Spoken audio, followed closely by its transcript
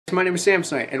My name is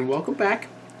Samsonite, and welcome back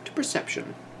to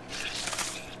Perception.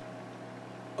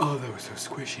 Oh, that was so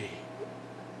squishy.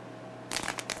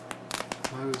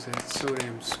 Why was that so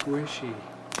damn squishy?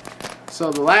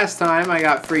 So the last time I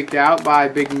got freaked out by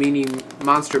Big Meanie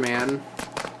Monster Man.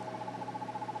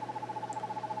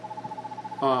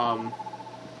 April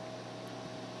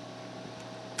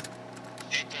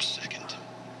 2nd.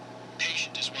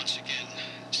 Patient is once again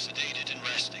sedated and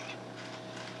resting.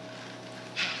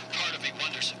 Part of me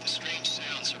wonders if the strange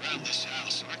sounds around this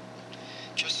house aren't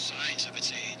just signs of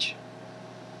its age.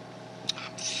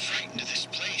 I'm frightened of this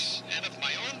place and of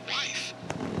my own wife.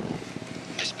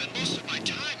 I spend most of my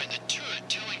time in the turret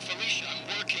telling Felicia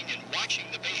I'm working and watching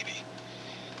the baby.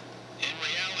 In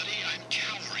reality, I'm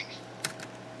cowering.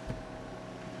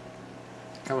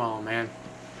 Come on, man.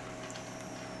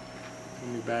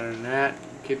 You do better than that.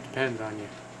 Kid depends on you.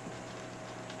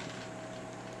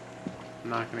 I'm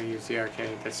not gonna use the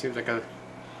arcade. That seems like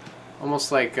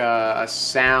almost like a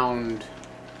sound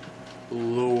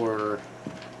lure.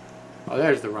 Oh,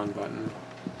 there's the run button.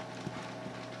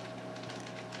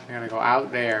 I gotta go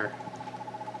out there.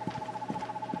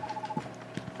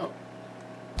 Oh.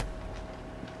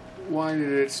 Why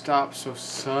did it stop so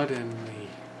suddenly?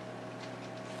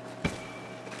 The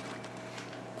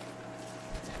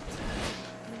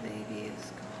baby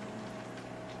is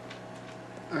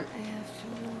gone. I have to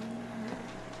warn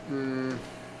her.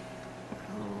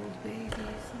 Cold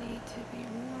babies need to be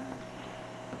warm.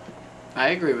 I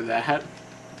agree with that.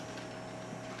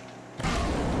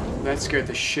 That scared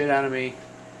the shit out of me.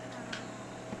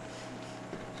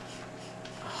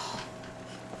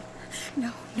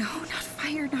 No, not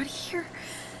fire, not here.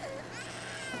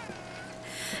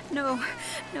 No,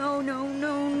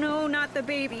 not the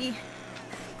baby.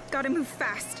 Gotta move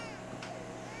fast.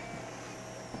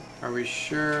 Are we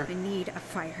sure? I need a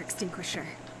fire extinguisher.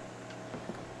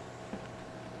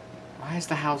 Why is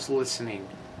the house listening?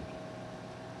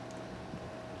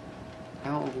 I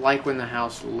don't like when the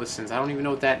house listens. I don't even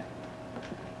know what that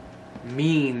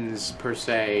means, per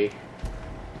se.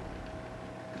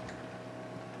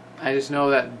 I just know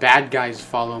that bad guys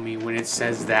follow me when it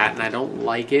says that, and I don't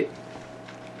like it.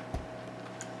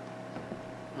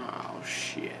 Oh,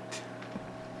 shit.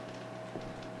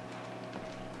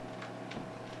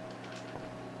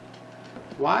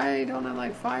 Why don't I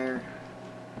like fire?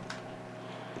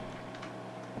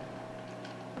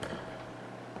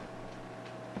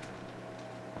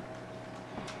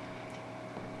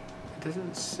 It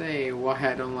doesn't say why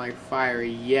I don't like fire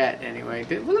yet, anyway.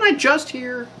 Wasn't I just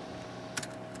here?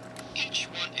 Each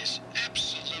one is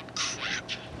absolute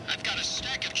crap. I've got a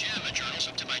stack of JAMA journals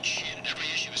up to my chin, and every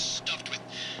issue is stuffed with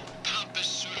pompous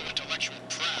pseudo-intellectual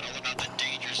prattle about the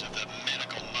dangers of the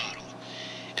medical model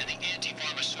and the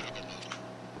anti-pharmaceutical movement.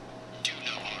 Do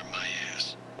no harm my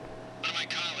ass. One of my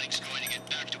colleagues going to get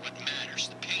back to what matters,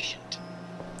 the patient.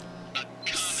 A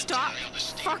commentary Stop on the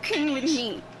state fucking with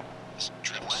me. This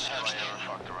triple Serge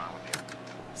now.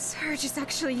 Serge, it's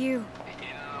actually you.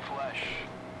 In the flesh.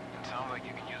 It sounds like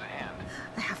you can use a hand.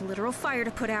 I have literal fire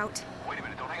to put out. Wait a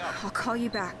minute, don't hang up. I'll call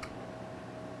you back.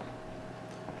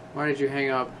 Why did you hang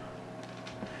up?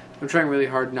 I'm trying really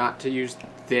hard not to use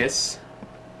this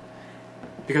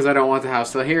because I don't want the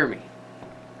house to hear me.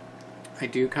 I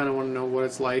do kind of want to know what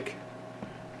it's like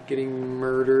getting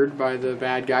murdered by the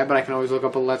bad guy, but I can always look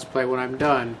up a Let's Play when I'm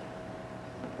done.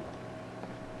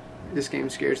 This game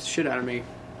scares the shit out of me.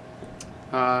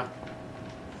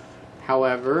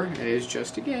 However, it is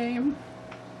just a game.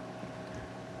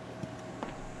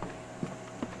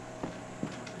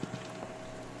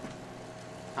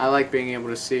 I like being able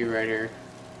to see right here.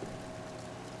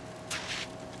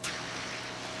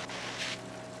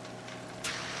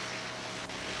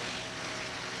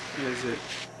 What is it?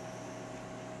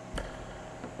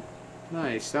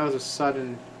 Nice, that was a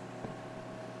sudden...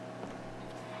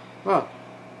 Whoa.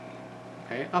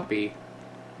 Okay, uppy.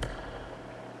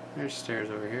 There's stairs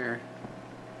over here.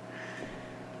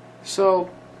 So,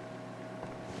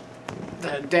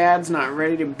 the dad's not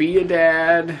ready to be a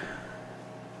dad.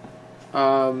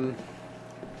 Oh.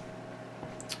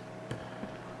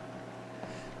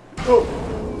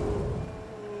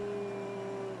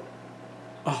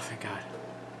 Oh, thank God.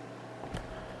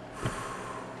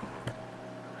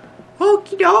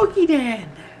 Okie dokie then.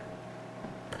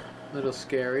 Little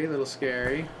scary, little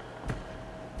scary.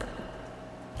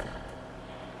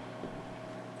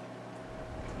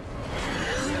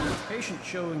 Patient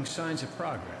showing signs of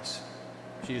progress.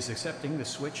 She is accepting the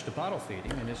switch to bottle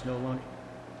feeding and is no longer...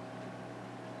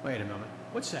 Wait a moment.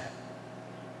 What's that?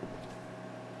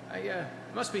 I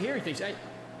must be hearing things. I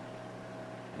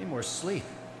need more sleep.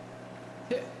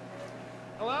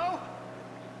 Hello?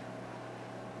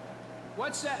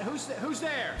 What's that? Who's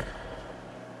there?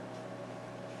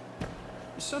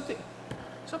 Is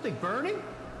something burning?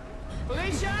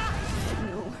 Felicia!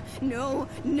 No,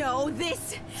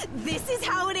 this is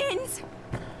how it ends.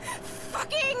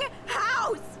 Fucking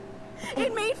house!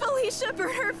 It made Felicia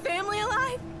burn her family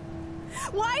alive.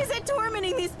 Why is it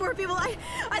tormenting these poor people? I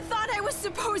thought I was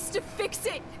supposed to fix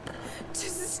it, to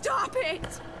stop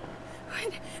it.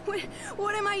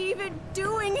 What am I even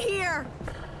doing here?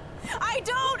 I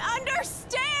don't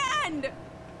understand!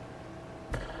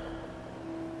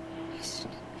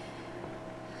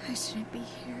 I shouldn't be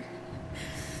here.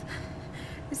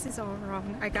 This is all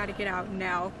wrong. I gotta get out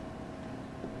now.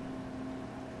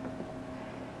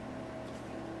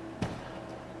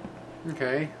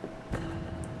 Okay.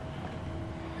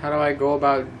 How do I go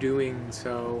about doing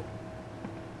so?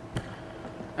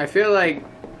 I feel like,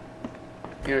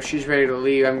 you know, she's ready to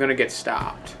leave. I'm gonna get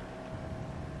stopped.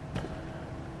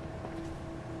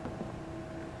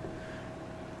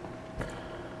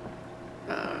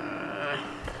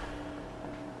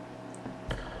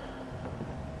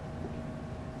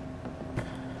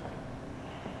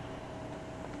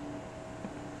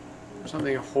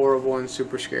 Something horrible and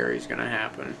super scary is gonna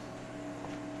happen.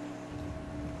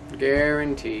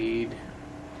 Guaranteed.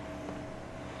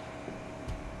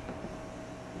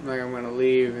 Like I'm gonna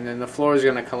leave and then the floor is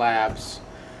gonna collapse.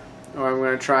 Or I'm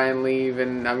gonna try and leave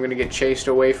and I'm gonna get chased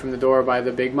away from the door by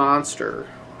the big monster.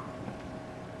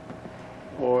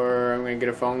 Or I'm gonna get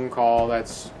a phone call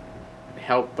that's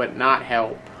help but not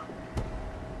help.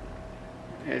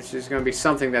 It's just gonna be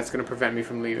something that's gonna prevent me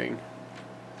from leaving.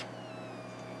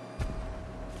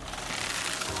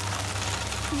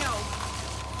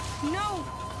 No!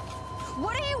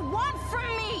 What do you want from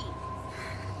me?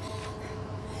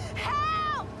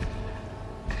 Help!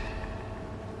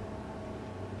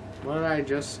 What did I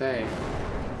just say?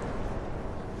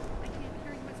 I can't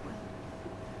hear you as well.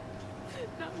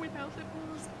 Not without the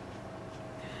rules.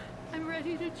 I'm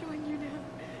ready to join you now.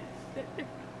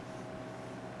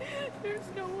 There's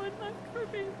no one left for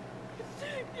me.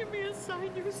 Give me a sign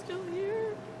you're still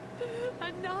here.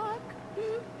 A knock.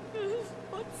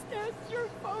 Footsteps, your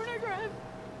phonograph,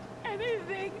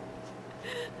 anything.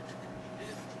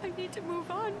 I need to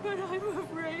move on, but I'm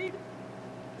afraid.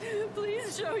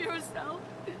 Please show yourself.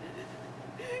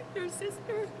 Your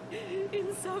sister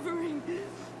in suffering.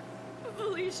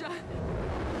 Felicia.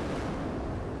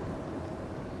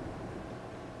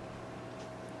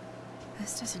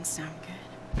 This doesn't sound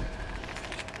good.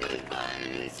 Goodbye,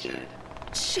 Richard.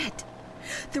 Shit!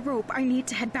 The rope. I need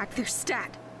to head back there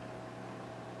stat.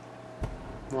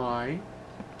 Why?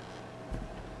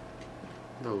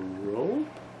 The rope?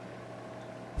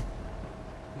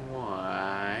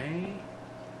 Why?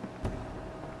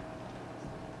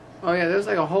 Oh yeah, there's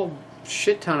like a whole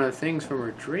shit ton of things from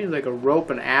her dreams, like a rope,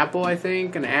 an apple, I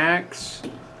think, an axe.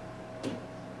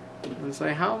 It's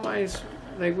like, how am I...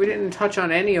 Like, we didn't touch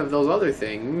on any of those other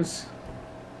things.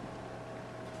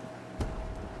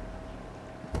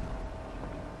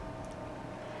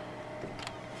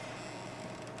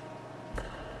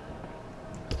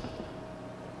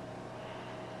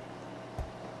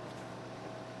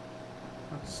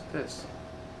 What's this?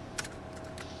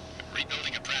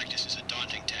 Rebuilding a practice is a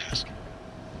daunting task,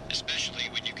 especially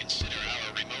when you consider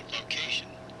our remote location.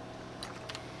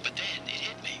 But then it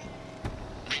hit me.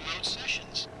 Remote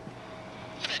sessions.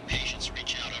 I've had patients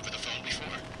reach out over the phone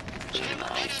before. So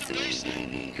Goodbye, sweet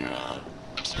baby girl.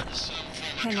 I'm certain some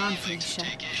former Hang on, colleagues Felicia.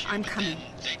 take issue I'm with coming. them.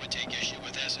 They would take issue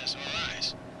with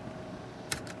SSRIs.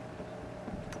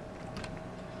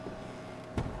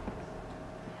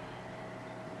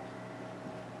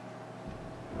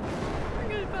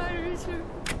 Goodbye, Richard.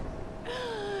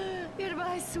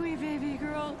 Goodbye, sweet baby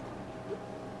girl.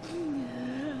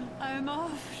 I'm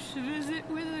off to visit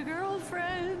with a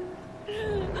girlfriend.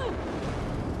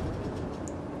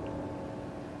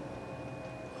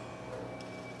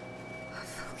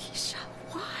 Felicia,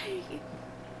 why?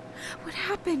 What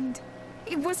happened?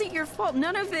 It wasn't your fault.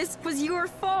 None of this was your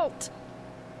fault.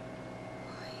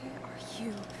 Why are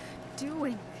you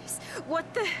doing this?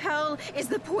 What the hell is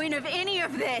the point of any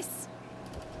of this?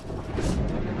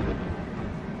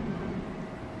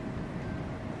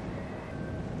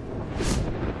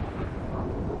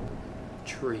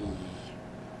 Tree.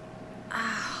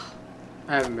 Ow.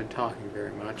 I haven't been talking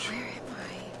very much. Where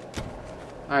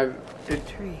am I?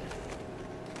 Tree.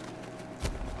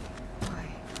 Why?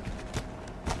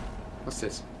 What's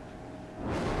this?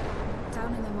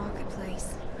 Down in the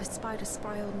marketplace, I spied a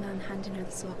spiraled man handing her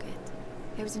this locket.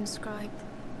 It was inscribed,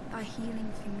 "Thy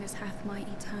healing fingers hath my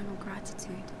eternal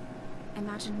gratitude."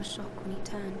 Imagine the shock when he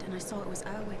turned and I saw it was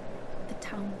Erwin, the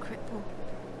town cripple.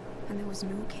 and there was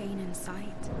no Kane in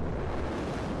sight.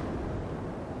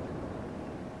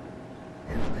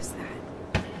 Who was that?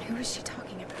 And who was she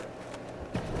talking about?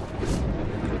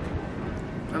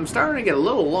 I'm starting to get a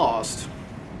little lost.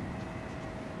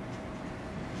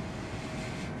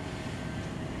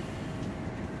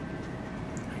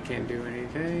 I can't do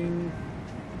anything.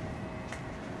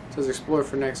 It says explore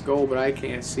for next goal, but I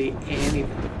can't see anything.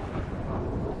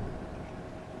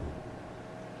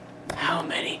 How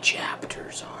many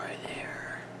chapters are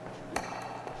there?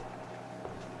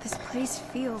 This place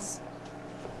feels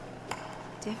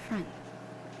different.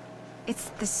 It's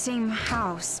the same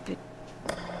house, but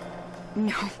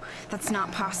no, that's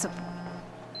not possible.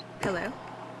 Hello?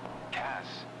 Cass,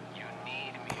 you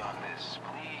need me on this,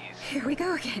 please. Here we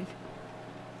go again.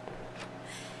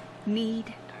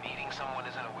 Need. Needing someone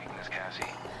isn't a weakness, Cassie.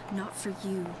 Not for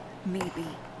you, maybe.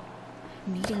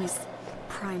 Needing is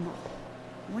primal.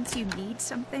 Once you need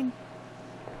something,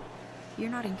 you're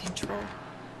not in control.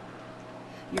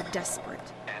 You're desperate.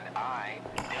 And I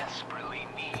desperately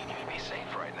need you to be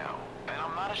safe right now. And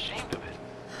I'm not ashamed of it.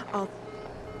 I'll...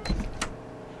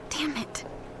 Damn it.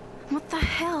 What the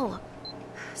hell?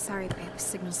 Sorry, babe.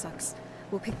 Signal sucks.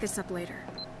 We'll pick this up later.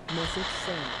 Message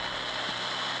sent.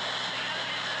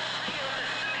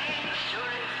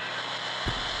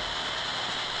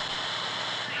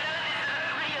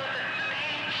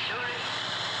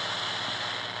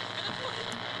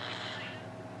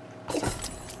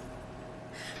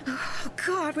 Oh,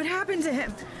 God, what happened to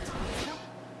him?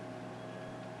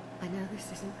 I know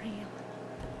this isn't real.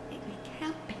 It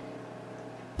can't be.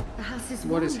 The house is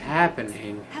What is wrong.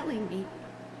 happening? It's telling me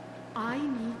I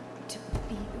need to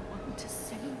be the one to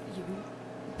save you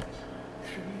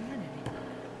from the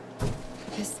enemy.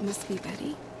 This must be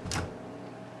Betty.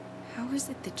 How is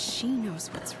it that she knows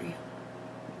what's real?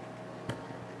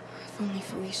 If only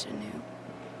Felicia knew.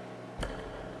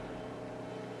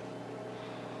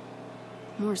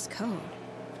 Morse code.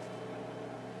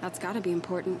 That's gotta be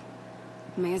important.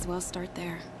 May as well start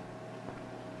there.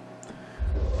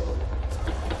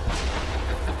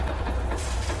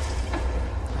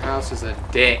 The house is a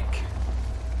dick.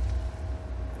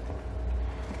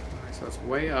 Alright, so it's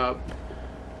way up.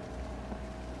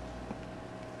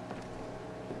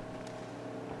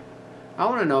 I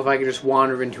want to know if I could just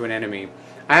wander into an enemy.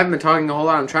 I haven't been talking a whole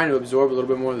lot. I'm trying to absorb a little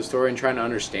bit more of the story and trying to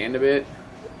understand a bit.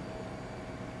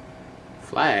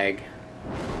 Flag.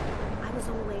 I was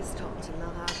always taught to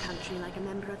love our country like a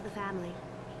member of the family.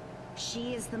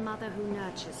 She is the mother who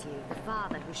nurtures you, the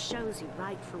father who shows you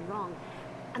right from wrong,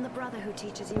 and the brother who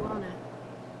teaches you honor.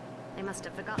 They must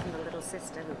have forgotten the little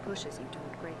sister who pushes you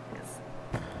toward greatness.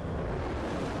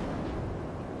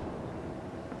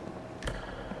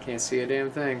 Can't see a damn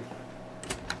thing.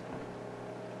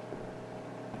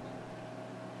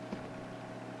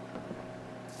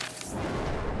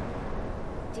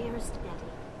 Dearest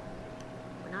Betty,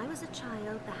 when I was a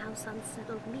child, the house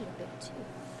unsettled me a bit too.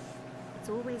 It's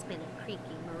always been a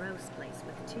creaky, morose place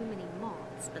with too many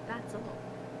moths, but that's all.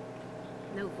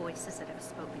 No voices had ever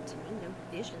spoken to me, no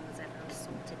visions ever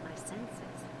assaulted my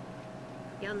senses.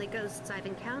 The only ghosts I've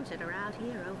encountered are out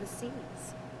here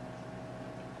overseas.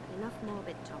 Enough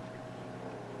morbid talk.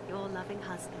 Your loving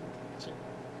husband, Jean.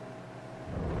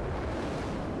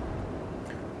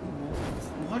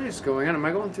 What is going on? Am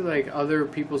I going through like other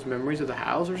people's memories of the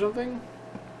house or something?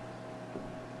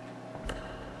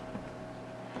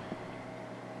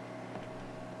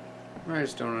 I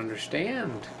just don't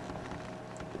understand.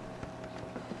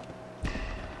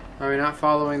 Are we not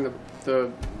following the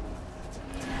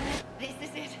This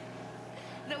is it.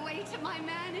 The way to my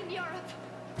man in Europe.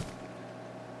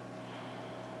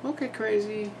 Okay,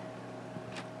 crazy.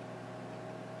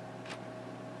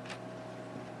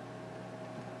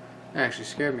 That actually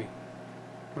scared me.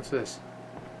 What's this?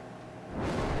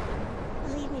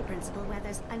 Believe me, Principal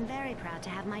Weathers, I'm very proud to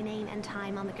have my name and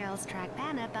time on the girls' track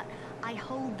banner, but I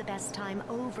hold the best time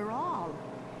overall.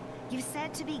 You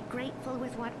said to be grateful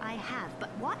with what I have, but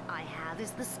what I have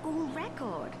is the school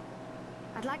record.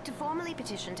 I'd like to formally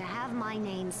petition to have my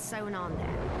name sewn on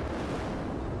there.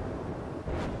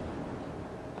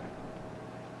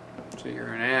 So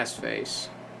you're an ass face.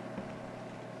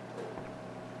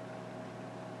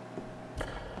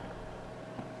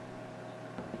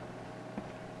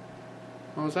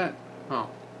 What was that? Oh.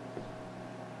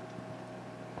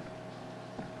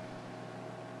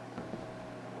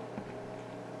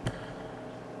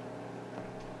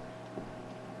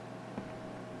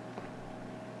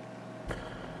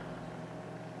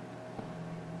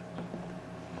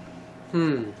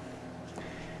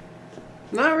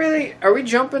 Not really. Are we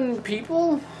jumping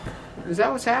people? Is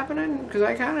that what's happening? Because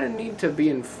I kind of need to be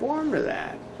informed of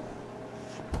that.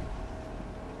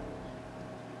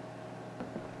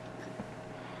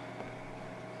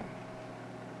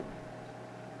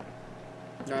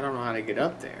 I don't know how to get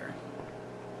up there.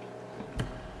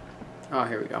 Oh,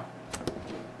 here we go.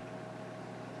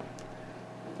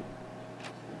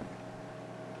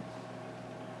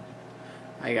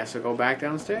 I guess I'll go back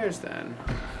downstairs then.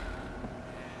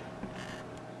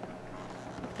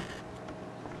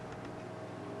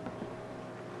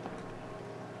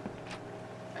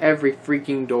 Every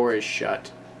freaking door is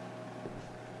shut.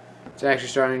 It's actually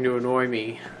starting to annoy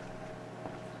me.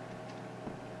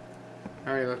 I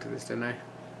already looked at this, didn't I?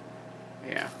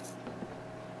 Yeah.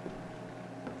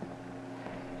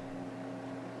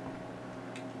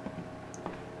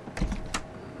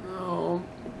 Oh,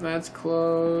 that's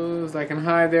closed. I can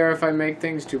hide there if I make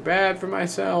things too bad for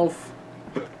myself.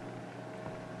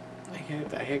 I get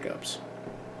the hiccups.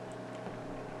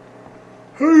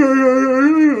 I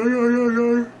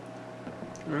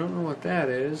don't know what that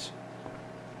is.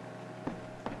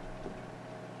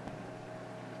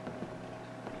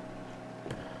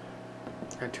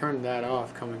 I turned that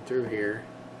off coming through here.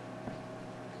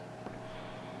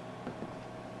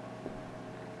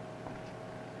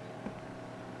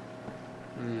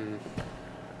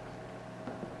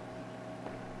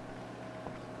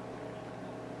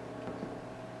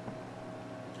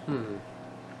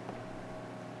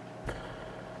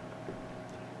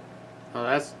 Oh,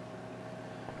 that's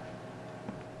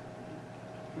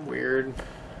weird.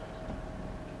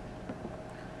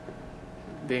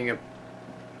 Being a...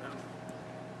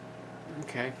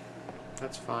 Okay,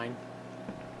 that's fine.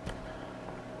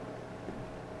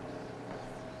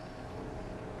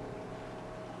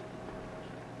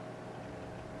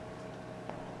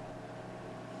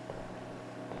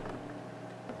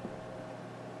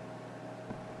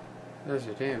 There's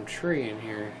a damn tree in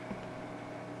here.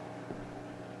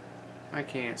 I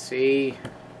can't see.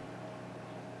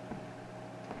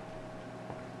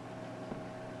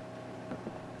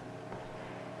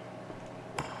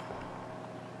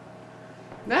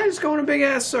 That is going a big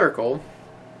ass circle.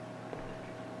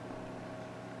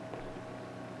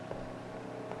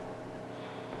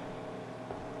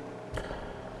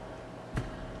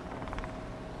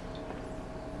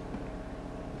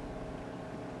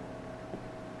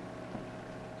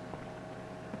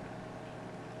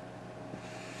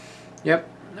 Yep,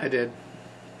 I did.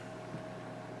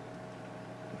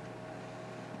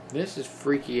 This is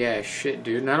freaky ass shit,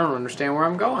 dude, and I don't understand where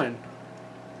I'm going.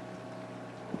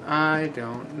 I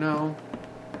don't know.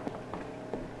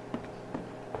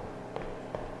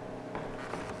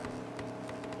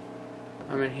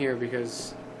 I'm in here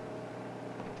because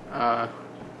I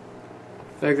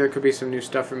think there could be some new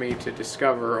stuff for me to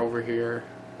discover over here.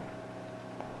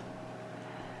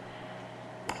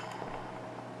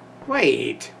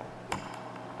 Wait.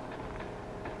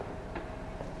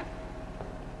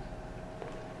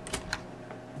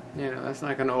 Yeah, no, that's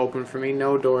not going to open for me.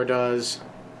 No door does.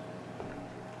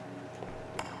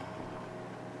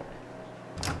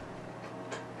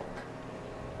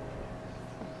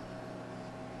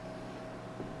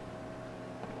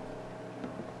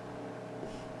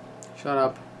 Shut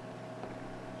up.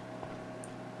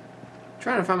 I'm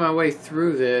trying to find my way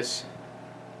through this.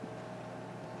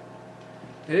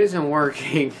 It isn't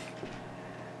working.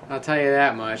 I'll tell you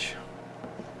that much.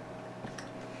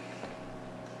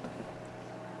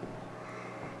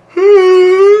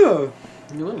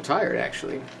 I'm a little tired,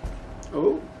 actually.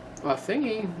 Oh, a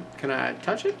thingy. Can I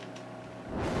touch it?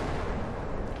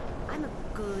 I'm a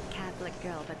good Catholic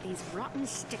girl, but these rotten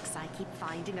sticks I keep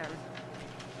finding are...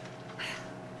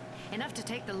 enough to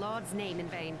take the Lord's name in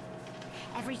vain.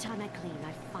 Every time I clean,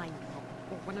 I find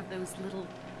one of those little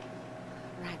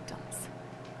ragdolls.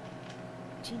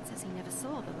 Gene says he never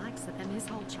saw the likes of them his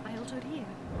whole childhood here.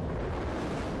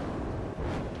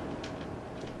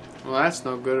 Well, that's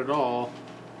no good at all.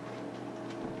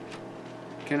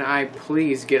 Can I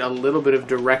please get a little bit of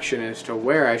direction as to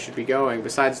where I should be going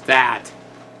besides that?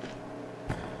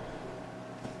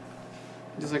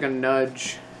 Just like a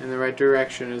nudge in the right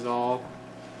direction is all.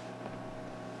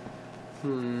 Yeah,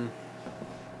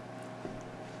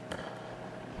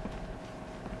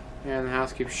 and the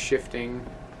house keeps shifting.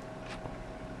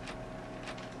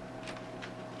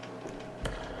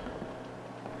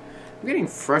 I'm getting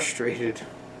frustrated.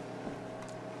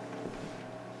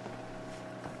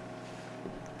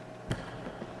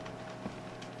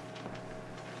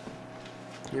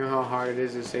 You know how hard it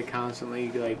is to stay constantly,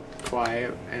 like,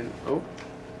 quiet and... Oh.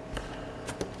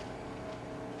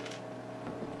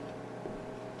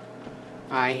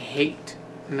 I hate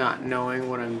not knowing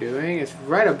what I'm doing. It's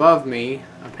right above me,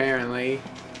 apparently.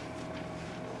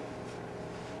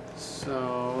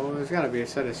 So, there's gotta be a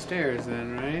set of stairs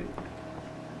then, right?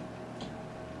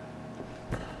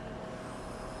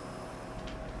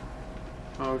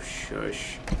 Oh,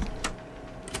 shush.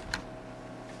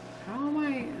 How am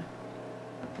I...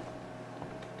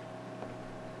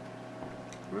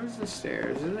 Where's the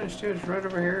stairs? Isn't there stairs right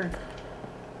over here?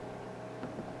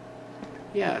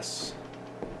 Yes.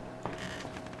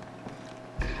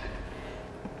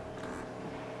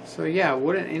 So yeah,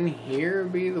 wouldn't in here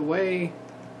be the way?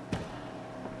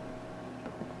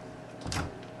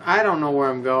 I don't know where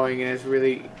I'm going, and it's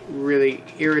really, really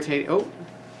irritating. Oh.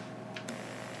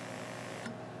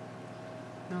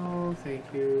 No, thank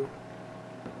you.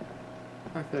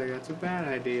 I feel like that's a bad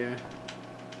idea.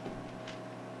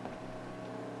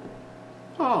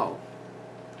 Oh.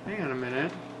 Hang on a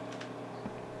minute.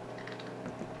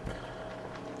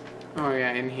 Oh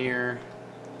yeah, in here.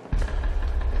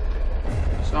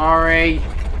 Sorry.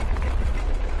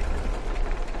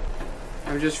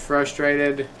 I'm just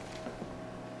frustrated.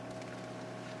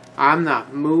 I'm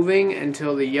not moving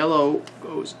until the yellow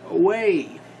goes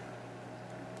away.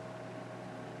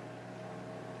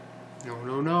 No,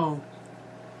 no, no.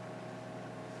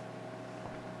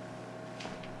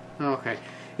 Okay.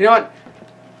 You know what?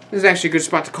 This is actually a good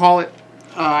spot to call it.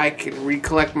 I can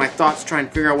recollect my thoughts, try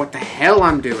and figure out what the hell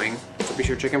I'm doing. So be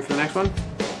sure to check in for the next one.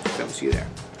 So, see you there.